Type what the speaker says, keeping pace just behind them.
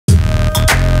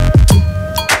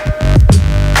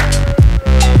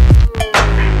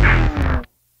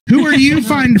do you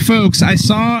find folks? I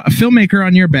saw a filmmaker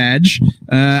on your badge.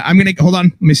 I'm gonna hold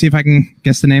on. Let me see if I can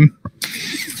guess the name.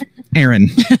 Aaron.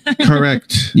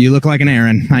 Correct. You look like an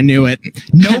Aaron. I knew it.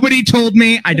 Nobody told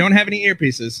me. I don't have any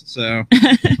earpieces, so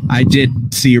I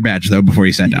did see your badge though before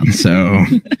you sat down. So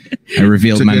I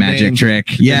revealed my magic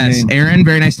trick. Yes, Aaron.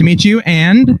 Very nice to meet you.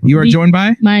 And you are joined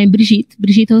by my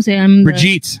Brigitte Hose. I'm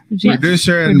Brigitte,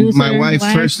 producer and my wife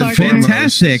first and foremost.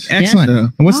 Fantastic, excellent. Yeah.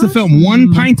 And what's the film?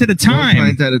 One Pint at a Time. One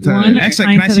pint at a time.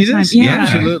 Excellent. Can I see this? Yeah,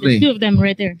 absolutely. Two of them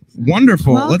right there.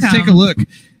 Wonderful. Welcome. Let's take a look.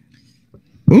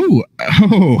 Ooh,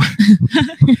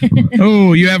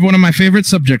 oh, you have one of my favorite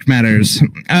subject matters.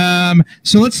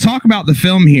 So let's talk about the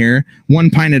film here, One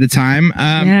Pint at a Time.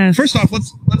 Yes. First off,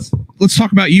 let's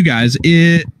talk about you guys.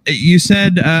 You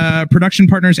said production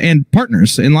partners and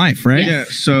partners in life, right? Yeah.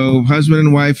 So husband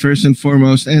and wife first and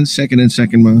foremost, and second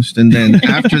most, and then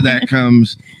after that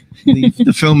comes the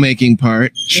filmmaking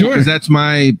part. Sure, because that's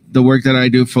the work that I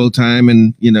do full time,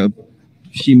 and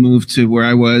she moved to where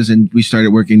I was and we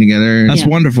started working together. That's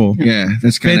wonderful. Yeah,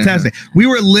 that's fantastic. We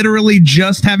were literally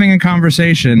just having a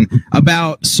conversation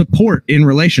about support in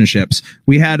relationships.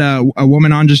 We had a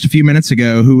woman on just a few minutes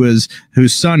ago whose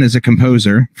son is a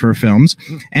composer for films,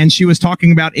 and she was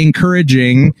talking about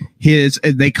encouraging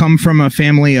they come from a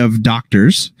family of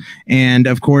doctors, and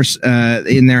of course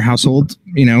in their household,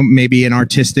 maybe an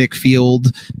artistic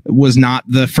field was not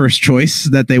the first choice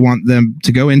that they want them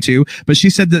to go into, but she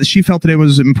said that she felt that it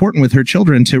was important with her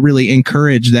children to really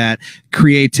encourage that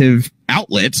creative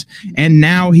outlet, and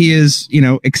now he is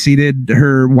exceeded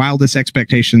her wildest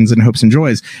expectations and hopes and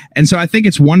joys. And so I think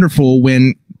it's wonderful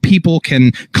when people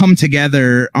can come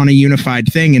together on a unified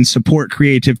thing and support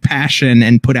creative passion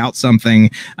and put out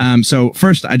something. So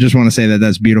first, I just want to say that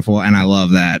that's beautiful, and I love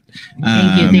that.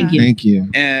 Thank you.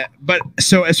 But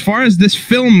so as far as this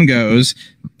film goes,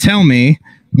 tell me,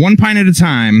 One Pint at a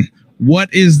Time,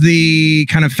 what is the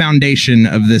kind of foundation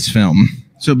of this film?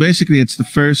 So basically, it's the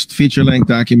first feature-length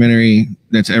documentary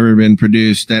that's ever been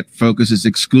produced that focuses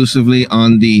exclusively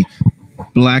on the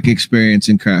Black experience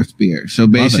in craft beer. So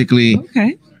basically,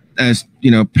 as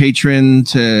patron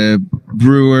to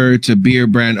brewer to beer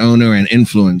brand owner and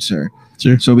influencer.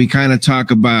 Sure. So we kind of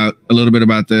talk about a little bit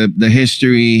about the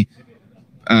history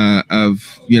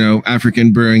of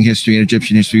African brewing history and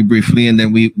Egyptian history briefly, and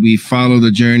then we follow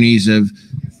the journeys of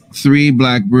 3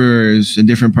 Black brewers in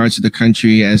different parts of the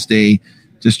country as they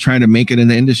just try to make it in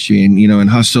the industry and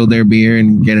hustle their beer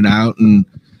and get it out. And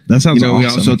that sounds awesome. We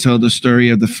also tell the story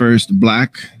of the first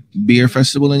Black beer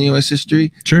festival in U.S.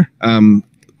 history. Sure.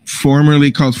 Formerly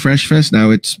called Fresh Fest. Now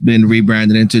it's been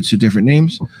rebranded into 2 different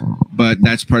names, but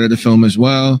that's part of the film as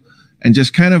well. And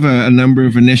just kind of a number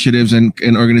of initiatives and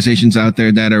organizations out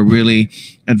there that are really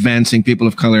advancing people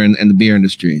of color in the beer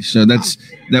industry. So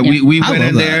we went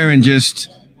in there and just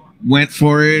went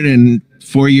for it, and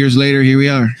 4 years later, here we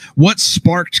are. What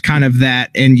sparked kind of that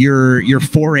and your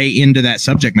foray into that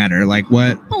subject matter? Like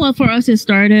what? Oh, well, for us, it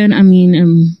started,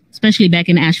 especially back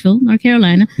in Asheville, North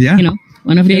Carolina. Yeah.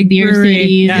 One of the beer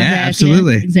cities. Yeah,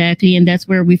 absolutely. Exactly. And that's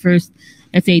where we first,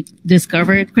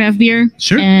 discovered craft beer.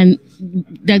 Sure. And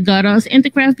that got us into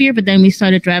craft beer. But then we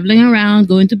started traveling around,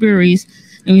 going to breweries,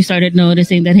 and we started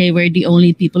noticing that, hey, we're the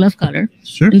only people of color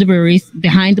in the breweries,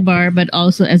 behind the bar, but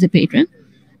also as a patron.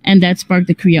 And that sparked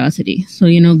the curiosity. So,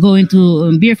 going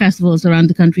to beer festivals around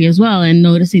the country as well and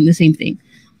noticing the same thing.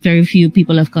 Very few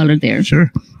people of color there.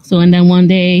 Sure. So, and then one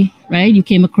day, right, you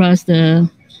came across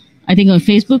I think on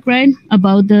Facebook, right?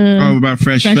 About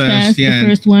Fresh Fest, the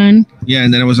first one. Yeah,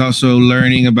 and then I was also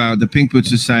learning about the Pink Boot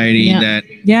Society that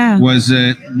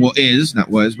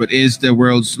is the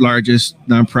world's largest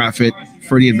nonprofit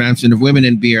for the advancement of women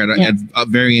in beer at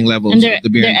varying levels. And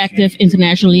they're active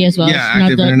internationally as well. Yeah,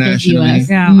 active internationally.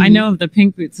 Yeah, I know of the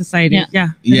Pink Boot Society.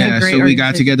 Yeah, so we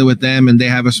got together with them, and they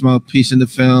have a small piece in the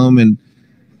film,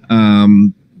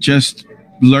 and just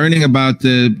learning about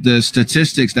the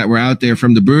statistics that were out there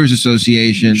from the Brewers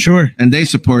Association. Sure. And they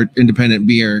support independent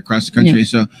beer across the country.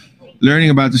 So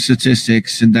learning about the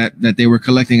statistics and that they were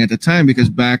collecting at the time, because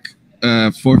back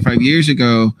 4 or 5 years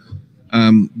ago,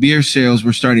 beer sales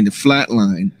were starting to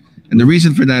flatline. And the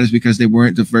reason for that is because they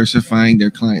weren't diversifying their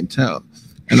clientele.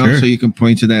 And also you can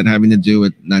point to that having to do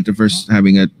with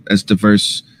having as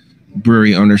diverse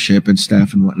brewery ownership and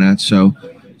staff and whatnot. So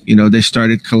they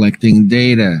started collecting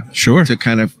data to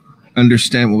kind of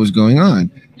understand what was going on.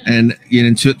 And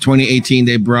in 2018,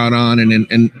 they brought on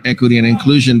an equity and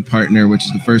inclusion partner, which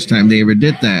is the first time they ever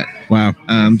did that. Wow.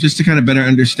 Just to kind of better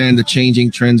understand the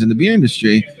changing trends in the beer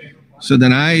industry. So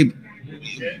then I,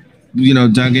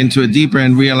 dug into it deeper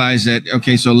and realized that,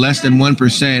 okay, so less than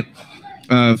 1%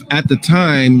 of, at the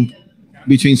time,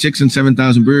 between 6,000 and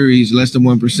 7,000 breweries, less than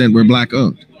 1% were Black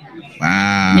owned.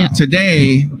 Wow. Yeah.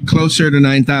 Today, closer to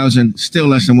 9,000, still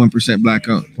less than 1% Black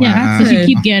owned. Yeah, because you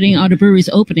keep getting all the breweries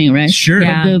opening, right? Sure. But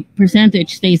Yeah. the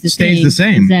percentage stays the same.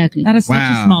 Exactly. That is such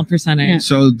Wow. a small percentage. Yeah.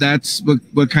 So that's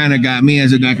what kind of got me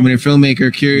as a documentary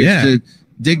filmmaker curious to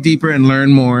dig deeper and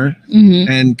learn more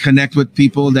and connect with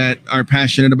people that are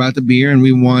passionate about the beer. And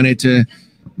we wanted to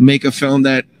make a film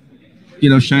that, you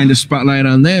know, shined a spotlight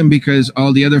on them, because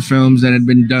all the other films that had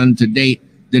been done to date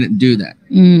didn't do that.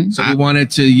 So we wanted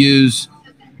to use,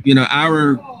 you know,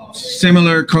 our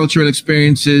similar cultural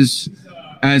experiences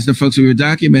as the folks we were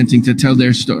documenting to tell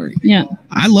their story. Yeah.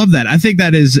 I love that. I think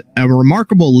that is a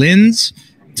remarkable lens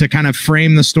to kind of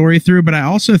frame the story through. But I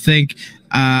also think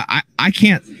I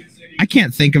can't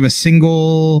think of a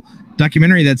single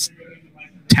documentary that's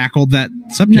tackled that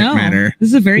subject matter. This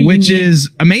is a very which unique. is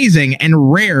amazing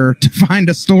and rare to find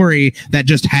a story that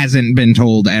just hasn't been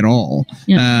told at all.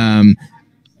 Yeah.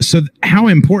 So how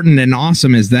important and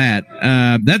awesome is that?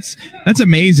 That's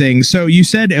amazing. So you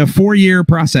said a 4-year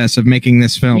process of making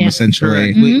this film,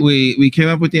 essentially. Correct. We came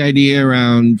up with the idea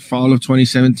around fall of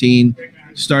 2017,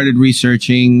 started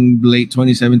researching late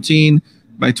 2017.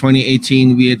 By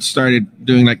 2018, we had started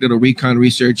doing like little recon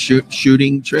research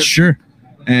shooting trips. Sure.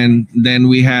 And then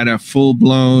we had a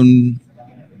full-blown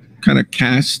kind of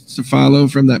cast to follow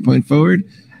from that point forward.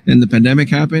 And the pandemic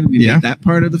happened. We did that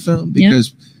part of the film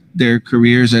because their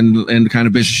careers and kind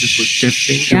of businesses were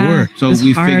shifting. Sure. So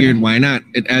we figured, why not?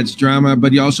 It adds drama,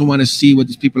 but you also want to see what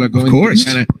these people are going through and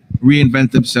kind of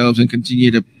reinvent themselves and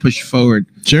continue to push forward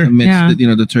amidst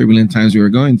the turbulent times we were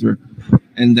going through.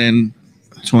 And then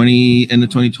end of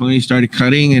 2020 started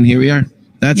cutting, and here we are.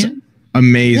 That's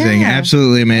amazing.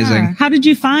 Absolutely amazing. Yeah. How did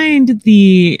you find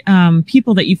the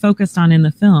people that you focused on in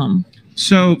the film?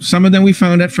 So some of them we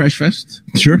found at Fresh Fest,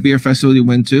 beer festival we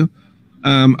went to.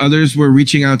 Others were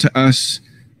reaching out to us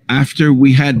after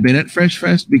we had been at Fresh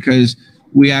Fest, because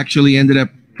we actually ended up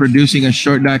producing a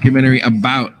short documentary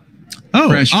about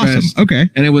Fresh Fest. Okay.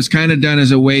 And it was kind of done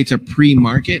as a way to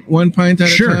pre-market One Pint at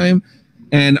a time.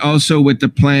 And also with the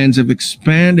plans of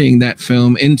expanding that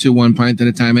film into One Pint at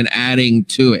a time and adding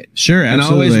to it. Sure, and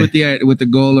absolutely. always with the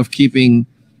goal of keeping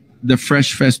the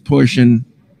Fresh Fest portion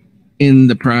in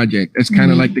the project. It's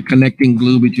kind of like the connecting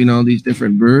glue between all these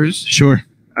different brewers. Sure.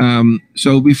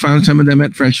 So we found some of them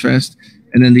at Fresh Fest,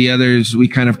 and then the others we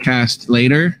kind of cast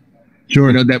later. Sure.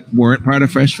 You know, that weren't part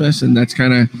of Fresh Fest, and that's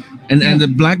kind of and the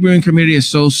Black brewing community is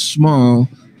so small.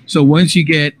 So once you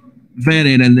get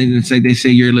vetted, and then it's like they say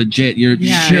you're legit, you're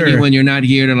when you're not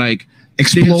here to like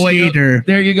exploit or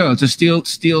there you go to steal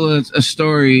a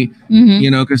story,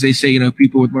 you know, because they say, you know,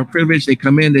 people with more privilege, they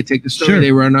come in, they take the story,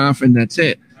 they run off, and that's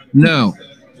it. No,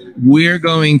 we were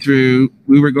going through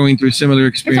similar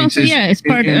experiences. It's also, it's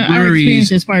part of our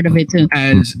experience is part of it too,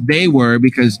 as they were,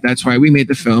 because that's why we made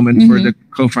the film, and for the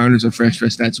co-founders of Fresh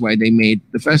Fest, that's why they made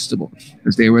the festival,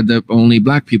 because they were the only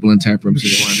Black people in taproom, so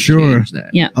they wanted to change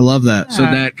that. Yeah, I love that. So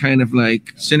that kind of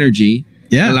like synergy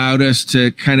allowed us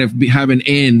to kind of have an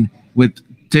in with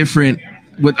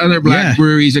other Black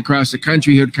breweries across the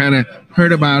country who had kind of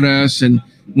heard about us and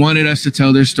wanted us to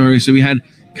tell their story. So we had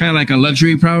kind of like a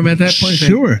luxury problem at that point.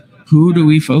 Sure. Like, who do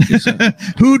we focus on?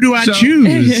 Who do I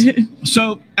choose?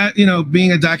 So, you know,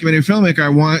 being a documentary filmmaker, I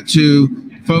want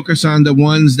to focus on the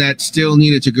ones that still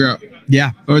needed to grow.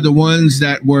 Yeah. Or the ones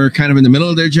that were kind of in the middle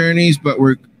of their journeys, but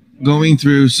were going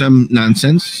through some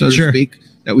nonsense, so to speak,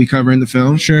 that we cover in the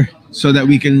film. Sure. So that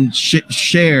we can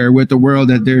share with the world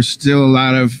that there's still a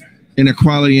lot of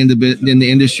inequality in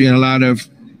the industry, and a lot of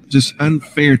just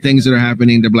unfair things that are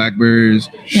happening to Black brewers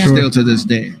still to this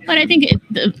day. But I think,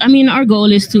 our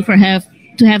goal is to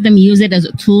have them use it as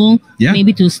a tool,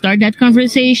 maybe to start that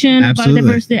conversation about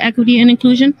diversity, equity, and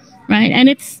inclusion, right?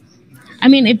 And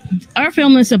our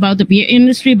film is about the beer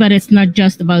industry, but it's not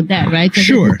just about that, right?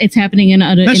 Sure. It's happening in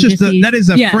other industries. That is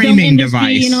a framing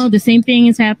device. You know, the same thing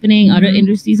is happening other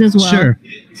industries as well. Sure.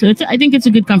 So I think it's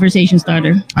a good conversation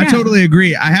starter. I totally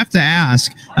agree. I have to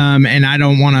ask, and I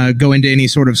don't want to go into any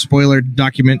sort of spoiler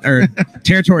document or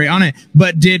territory on it,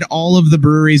 but did all of the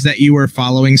breweries that you were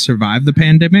following survive the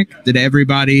pandemic? Did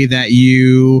everybody that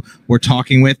you were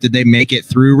talking with, did they make it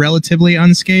through relatively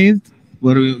unscathed?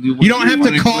 You don't have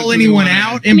to call anyone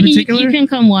out in particular? You can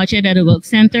come watch it at a Wilk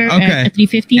Center at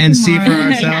 3:15 and see for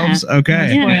ourselves.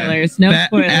 Okay. Spoilers. No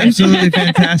spoilers. Absolutely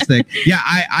fantastic. Yeah,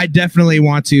 I definitely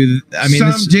want to.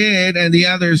 Some did, and the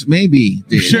others maybe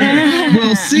did. Sure.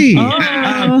 We'll see.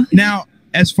 Now,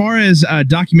 as far as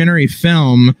documentary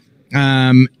film,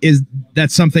 is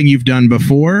that something you've done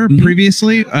before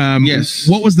previously? Yes.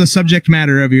 What was the subject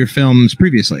matter of your films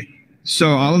previously? So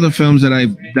all of the films that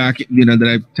that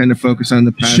I tend to focus on in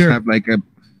the past have like a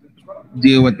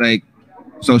deal with like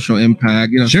social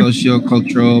impact,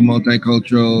 socio-cultural,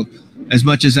 multicultural, as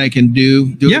much as I can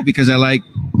do it because I like,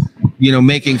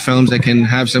 making films that can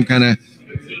have some kind of,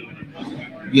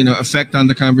 effect on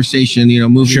the conversation,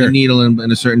 moving the needle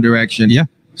in a certain direction. Yeah.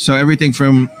 So everything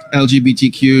from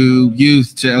LGBTQ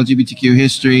youth to LGBTQ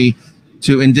history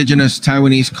to indigenous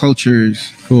Taiwanese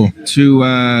cultures,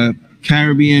 to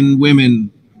Caribbean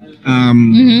women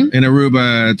in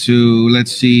Aruba, to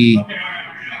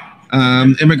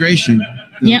immigration.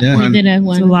 Yeah, we did have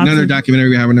one. Another documentary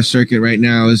we have on the circuit right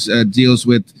now is deals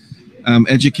with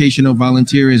educational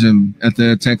volunteerism at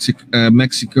the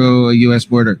Mexico-U.S.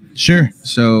 border. Sure.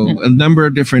 So a number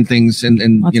of different things,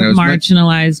 and lots of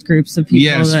marginalized groups of people.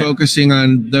 Yes, focusing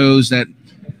on those that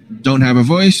don't have a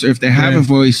voice, or if they have a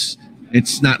voice,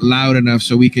 it's not loud enough,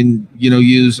 so we can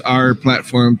use our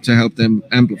platform to help them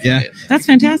amplify it. That's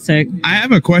fantastic. I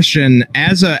have a question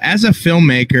as a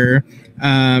filmmaker.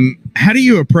 How do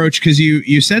you approach, because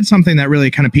you said something that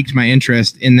really kind of piqued my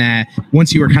interest, in that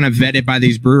once you were kind of vetted by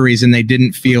these breweries and they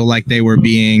didn't feel like they were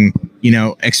being,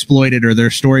 exploited or their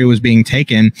story was being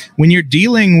taken, when you're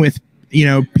dealing with,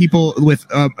 people with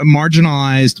a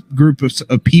marginalized group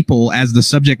of people as the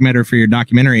subject matter for your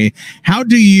documentary, how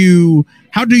do you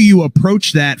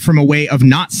approach that from a way of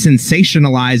not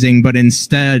sensationalizing, but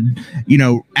instead,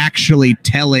 actually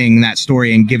telling that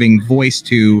story and giving voice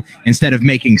to, instead of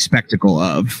making spectacle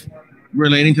of?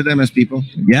 Relating to them as people.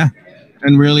 Yeah.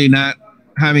 And really not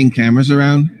having cameras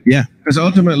around. Yeah. Because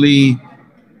ultimately,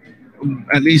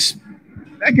 at least,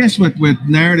 I guess with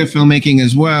narrative filmmaking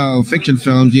as well, fiction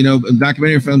films,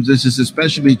 documentary films, this is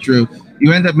especially true.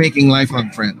 You end up making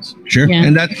lifelong friends. Sure. Yeah.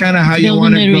 And that's kind of how you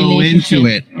want to go into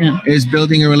it, is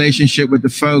building a relationship with the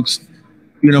folks,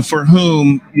 for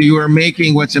whom you are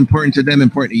making what's important to them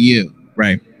important to you.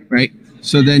 Right. Right.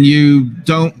 So then you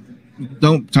don't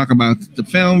talk about the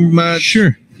film much.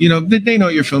 Sure. They know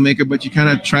you're a filmmaker, but you kind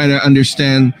of try to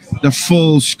understand the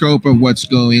full scope of what's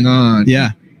going on.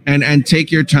 Yeah. And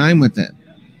take your time with it.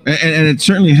 And it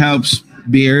certainly helps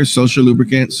beer, social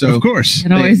lubricant. So of course,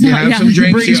 it always you have some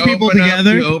drinks, brings people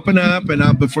together. You open up,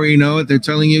 and before you know it, they're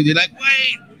telling you, you're like,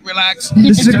 wait, relax.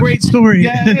 This is a great story.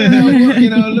 Yeah,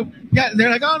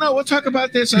 they're like, oh no, we'll talk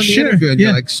about this on the interview. And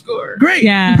you're like, score. Great.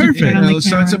 Yeah. Perfect.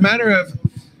 So it's a matter of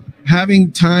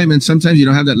having time, and sometimes you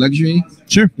don't have that luxury.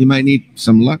 Sure. You might need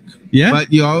some luck. Yeah.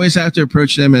 But you always have to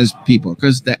approach them as people,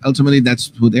 because ultimately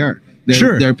that's who they are.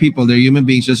 They're people. They're human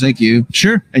beings just like you.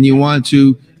 Sure. And you want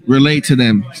to relate to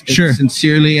them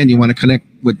sincerely, and you want to connect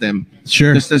with them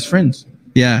just as friends.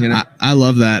 I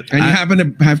love that. And you happen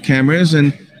to have cameras,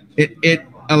 and it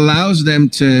allows them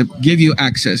to give you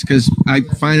access, because I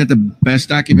find that the best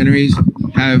documentaries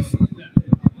have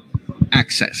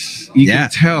access. You can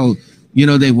tell,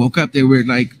 they woke up, they were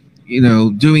like,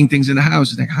 doing things in the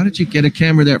house. It's like, how did you get a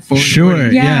camera there for?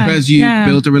 Because you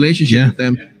built a relationship with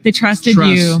them. They trusted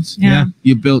you. Yeah.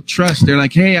 You built trust. They're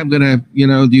like, hey, I'm gonna,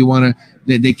 do you want to?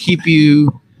 They keep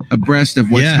you abreast of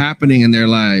what's happening in their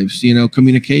lives.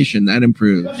 Communication that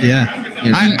improves.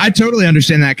 I totally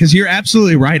understand that, because you're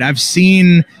absolutely right. I've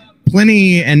seen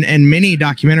plenty and many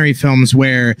documentary films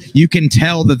where you can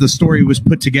tell that the story was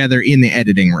put together in the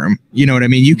editing room. You know what I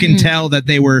mean? You can tell that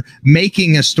they were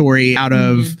making a story out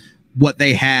of what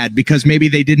they had, because maybe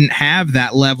they didn't have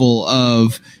that level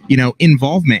of,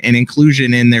 involvement and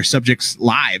inclusion in their subjects'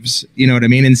 lives. You know what I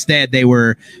mean? Instead, they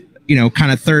were,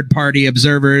 kind of third-party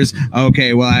observers.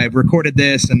 Okay, well, I recorded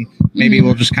this, and maybe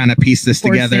we'll just kind of piece this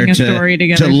together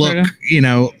to look,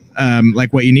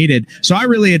 like what you needed. So I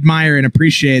really admire and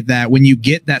appreciate that when you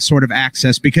get that sort of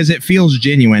access, because it feels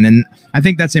genuine. And I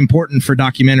think that's important for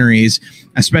documentaries,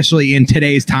 especially in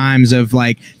today's times of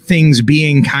like things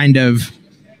being kind of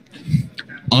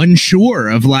unsure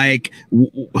of like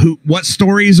what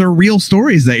stories are real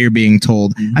stories that you're being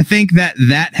told. I think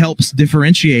that helps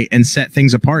differentiate and set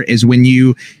things apart, is when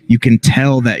you can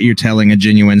tell that you're telling a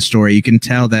genuine story. You can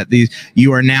tell that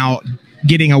you are now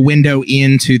getting a window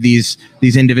into these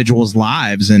individuals'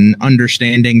 lives and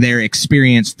understanding their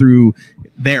experience through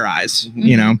their eyes,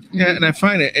 Yeah, and I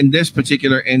find it in this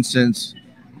particular instance,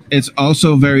 it's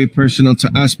also very personal to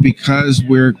us, because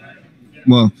we're,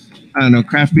 well, I don't know,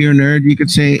 craft beer nerd, you could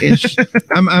say ish.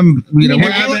 I'm don't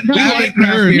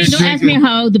ask me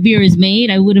how the beer is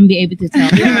made. I wouldn't be able to tell.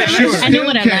 I know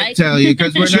what I like. Tell you,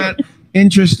 because we're not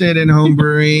interested in home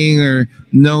brewing or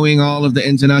knowing all of the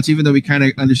ins and outs, even though we kind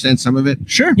of understand some of it.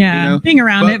 Sure. Yeah. Being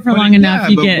around it for long enough,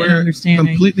 you get an understanding.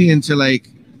 Completely into like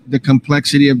the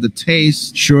complexity of the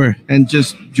taste. Sure. And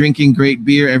just drinking great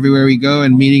beer everywhere we go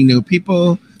and meeting new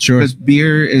people. Sure. Because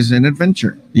beer is an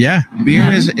adventure. Yeah. Beer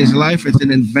is life. It's an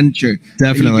adventure.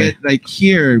 Definitely. And you get, like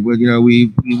here,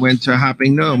 we went to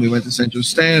Hopping Gnome. We went to Central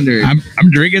Standard. I'm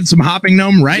drinking some Hopping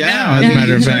Gnome right now, as a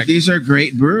matter of fact. These are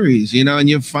great breweries, and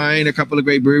you find a couple of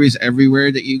great breweries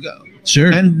everywhere that you go.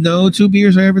 Sure. And no two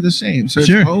beers are ever the same. So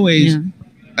it's always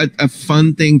a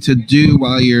fun thing to do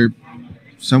while you're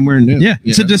somewhere new. Yeah,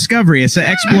 it's a discovery. It's an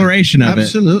exploration of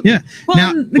Absolutely. it. Yeah. Well,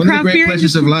 Now, the one of craft the great beer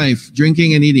pleasures of life,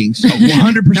 drinking and eating. So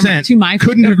 100%. to my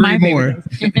Couldn't of agree my more.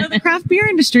 The craft beer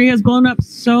industry has blown up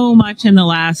so much in the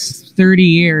last 30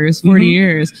 years, 40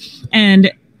 years.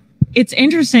 And it's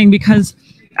interesting because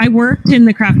I worked in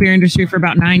the craft beer industry for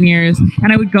about 9 years,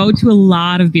 and I would go to a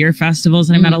lot of beer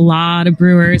festivals, and I met a lot of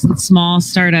brewers and small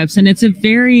startups, and it's a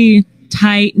very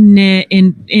tight-knit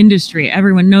industry.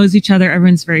 Everyone knows each other.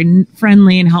 Everyone's very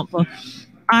friendly and helpful.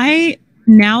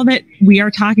 Now that we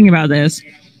are talking about this,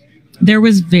 there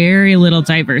was very little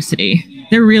diversity.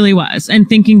 There really was. And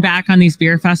thinking back on these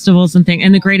beer festivals and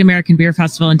the Great American Beer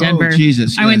Festival in Denver,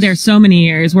 I went there so many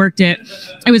years, worked it.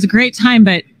 It was a great time,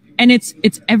 and it's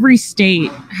every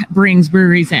state brings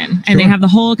breweries in, and they have the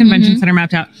whole convention center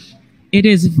mapped out. It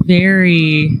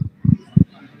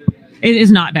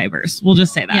is not diverse. We'll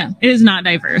just say that. Yeah. It is not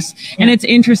diverse. Yeah. And it's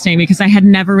interesting because I had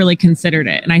never really considered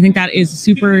it. And I think that is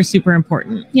super, super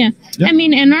important. Yeah. I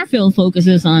mean, and our film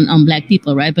focuses on Black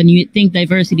people, right? But you think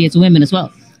diversity is women as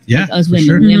well. Yeah. Like us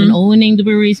women. Women owning the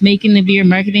breweries, making the beer,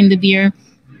 marketing the beer.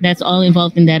 That's all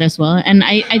involved in that as well. And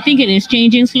I think it is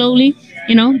changing slowly,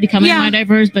 becoming more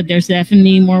diverse, but there's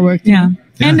definitely more work to do. Yeah.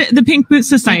 And the Pink Boot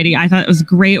Society, I thought it was a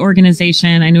great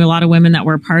organization. I knew a lot of women that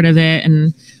were part of it,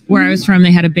 and where I was from,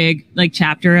 they had a big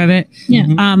chapter of it.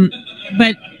 Yeah.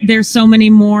 But there's so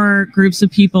many more groups of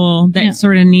people that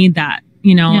sort of need that,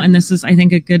 and this is, I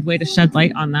think, a good way to shed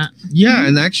light on that. Yeah.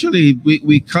 And actually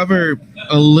we cover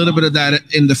a little bit of that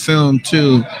in the film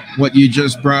too. What you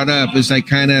just brought up is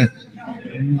kind of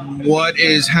what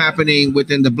is happening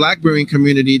within the Black brewing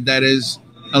community that is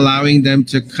allowing them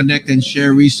to connect and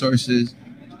share resources,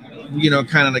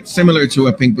 kind of similar to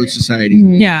a Pink Boot Society.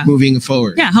 Moving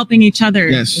forward. Yeah, helping each other.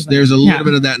 Yes, there's a little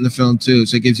bit of that in the film too.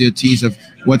 So it gives you a tease of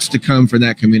what's to come for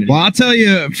that community. Well, I'll tell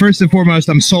you, first and foremost,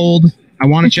 I'm sold. I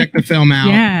want to check the film out.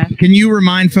 Yeah. Can you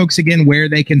remind folks again where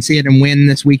they can see it and when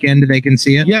this weekend they can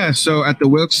see it? Yeah, so at the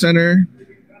Wilkes Center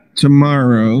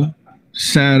tomorrow,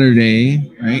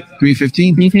 Saturday, right?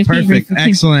 3:15. Perfect. 3:15.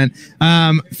 Excellent.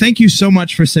 Thank you so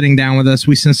much for sitting down with us.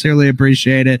 We sincerely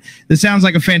appreciate it. This sounds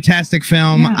like a fantastic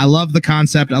film. I love the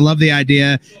concept. I love the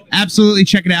idea. Absolutely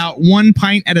check it out. One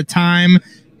Pint at a Time.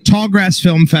 Tallgrass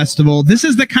Film Festival. This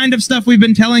is the kind of stuff we've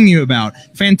been telling you about.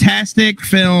 Fantastic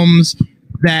films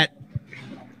that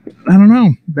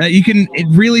that you can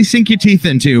really sink your teeth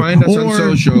into. Find us on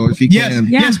social if you can.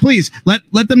 Yes, please.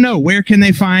 Let them know. Where can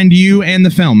they find you and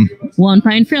the film? One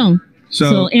Pint Film.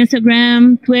 So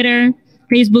Instagram, Twitter,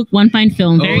 Facebook, One Pint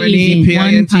Film. Very easy.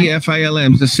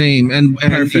 ONEPINTFILM is the same. And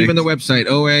even the website,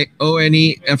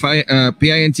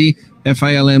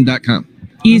 ONEPINTFILM.com.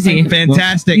 Easy.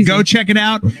 Fantastic. Easy. Go check it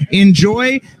out.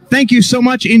 Enjoy. Thank you so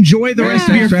much. Enjoy the rest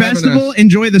of your festival.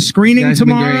 Enjoy the screening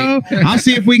tomorrow. I'll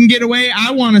see if we can get away. I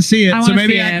want to see it. So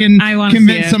maybe I can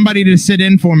convince somebody to sit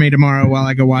in for me tomorrow while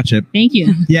I go watch it. Thank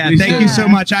you. Yeah. Thank you so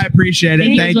much. I appreciate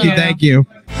it. Thank you.